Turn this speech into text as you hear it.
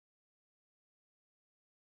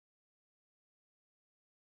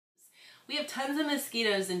We have tons of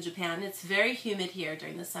mosquitoes in Japan. It's very humid here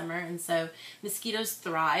during the summer, and so mosquitoes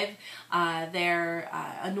thrive. They're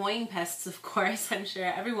annoying pests, of course. I'm sure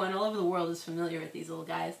everyone all over the world is familiar with these little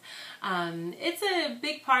guys. It's a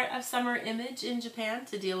big part of summer image in Japan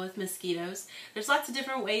to deal with mosquitoes. There's lots of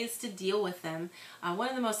different ways to deal with them. One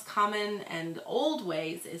of the most common and old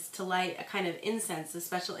ways is to light a kind of incense, a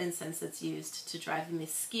special incense that's used to drive the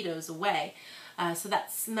mosquitoes away. So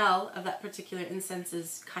that smell of that particular incense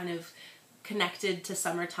is kind of connected to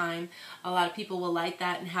summertime. A lot of people will light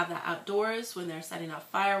that and have that outdoors when they're setting off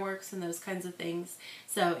fireworks and those kinds of things.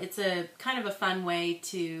 So it's a kind of a fun way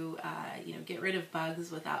to get rid of bugs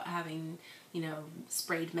without having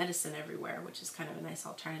sprayed medicine everywhere, which is kind of a nice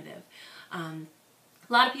alternative. A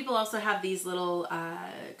lot of people also have these little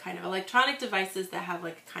kind of electronic devices that have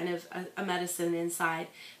like kind of a medicine inside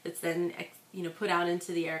that's then put out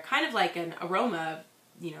into the air, kind of like an aroma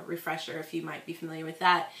refresher, if you might be familiar with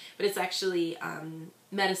that, but it's actually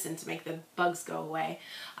medicine to make the bugs go away.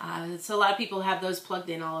 So a lot of people have those plugged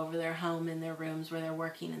in all over their home, in their rooms where they're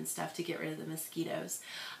working and stuff, to get rid of the mosquitoes.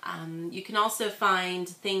 You can also find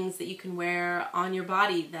things that you can wear on your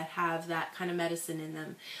body that have that kind of medicine in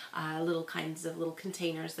them, little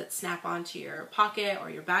containers that snap onto your pocket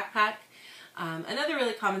or your backpack. Another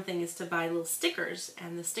really common thing is to buy little stickers,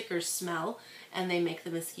 and the stickers smell and they make the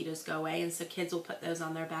mosquitoes go away, and so kids will put those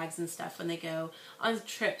on their bags and stuff when they go on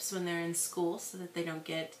trips when they're in school so that they don't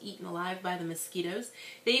get eaten alive by the mosquitoes.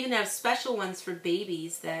 They even have special ones for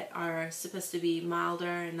babies that are supposed to be milder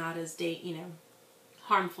and not as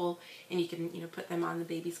harmful, and you can put them on the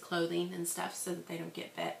baby's clothing and stuff so that they don't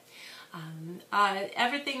get bit.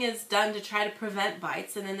 Everything is done to try to prevent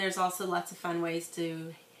bites, and then there's also lots of fun ways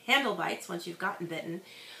to handle bites once you've gotten bitten.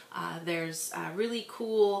 There's really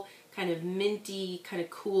cool, kind of minty, kind of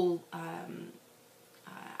cool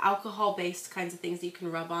alcohol-based kinds of things that you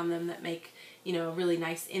can rub on them that make a really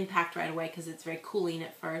nice impact right away because it's very cooling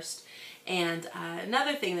at first. And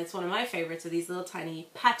another thing that's one of my favorites are these little tiny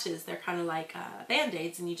patches. They're kind of like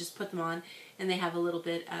Band-Aids, and you just put them on, and they have a little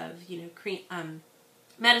bit of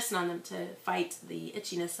medicine on them to fight the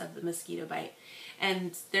itchiness of the mosquito bite.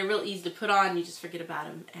 And they're real easy to put on, you just forget about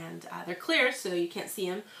them. And they're clear, so you can't see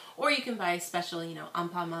them. Or you can buy special,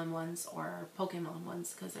 Anpanman ones or Pokemon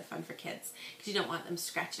ones, because they're fun for kids. Because you don't want them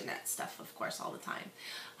scratching at stuff, of course, all the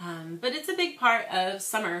time. But it's a big part of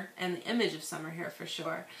summer and the image of summer here for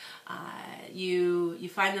sure. You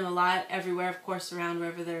find them a lot everywhere, of course, around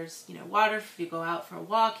wherever there's water. If you go out for a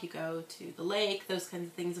walk, you go to the lake, those kinds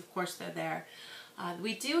of things, of course, they're there.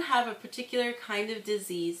 We do have a particular kind of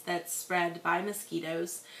disease that's spread by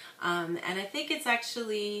mosquitoes, and I think it's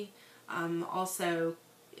actually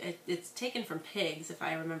it's taken from pigs, if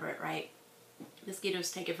I remember it right.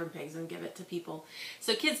 Mosquitoes take it from pigs and give it to people.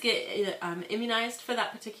 So kids get immunized for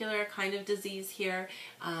that particular kind of disease here,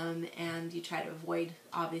 and you try to avoid,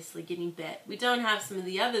 obviously, getting bit. We don't have some of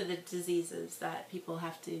the other diseases that people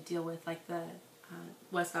have to deal with, like the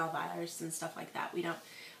West Nile virus and stuff like that. We don't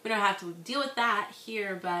have to deal with that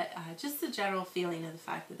here, but just the general feeling of the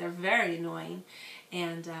fact that they're very annoying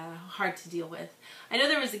and hard to deal with. I know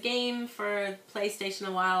there was a game for PlayStation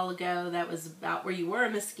a while ago that was about where you were a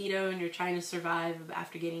mosquito and you're trying to survive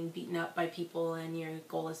after getting beaten up by people, and your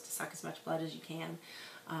goal is to suck as much blood as you can.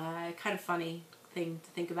 Kind of funny thing to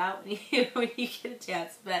think about when you get a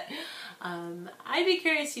chance. But I'd be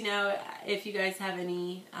curious, if you guys have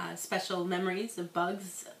any special memories of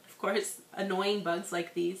bugs. Of course, annoying bugs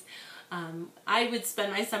like these. I would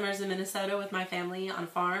spend my summers in Minnesota with my family on a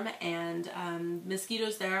farm, and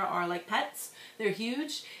mosquitoes there are like pets. They're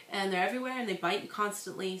huge, and they're everywhere, and they bite you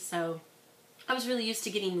constantly, so I was really used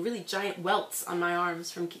to getting really giant welts on my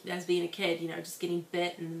arms as being a kid, just getting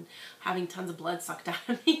bit and having tons of blood sucked out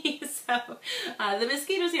of me. So the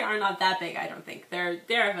mosquitoes here are not that big, I don't think.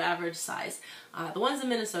 They're of average size. The ones in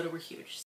Minnesota were huge.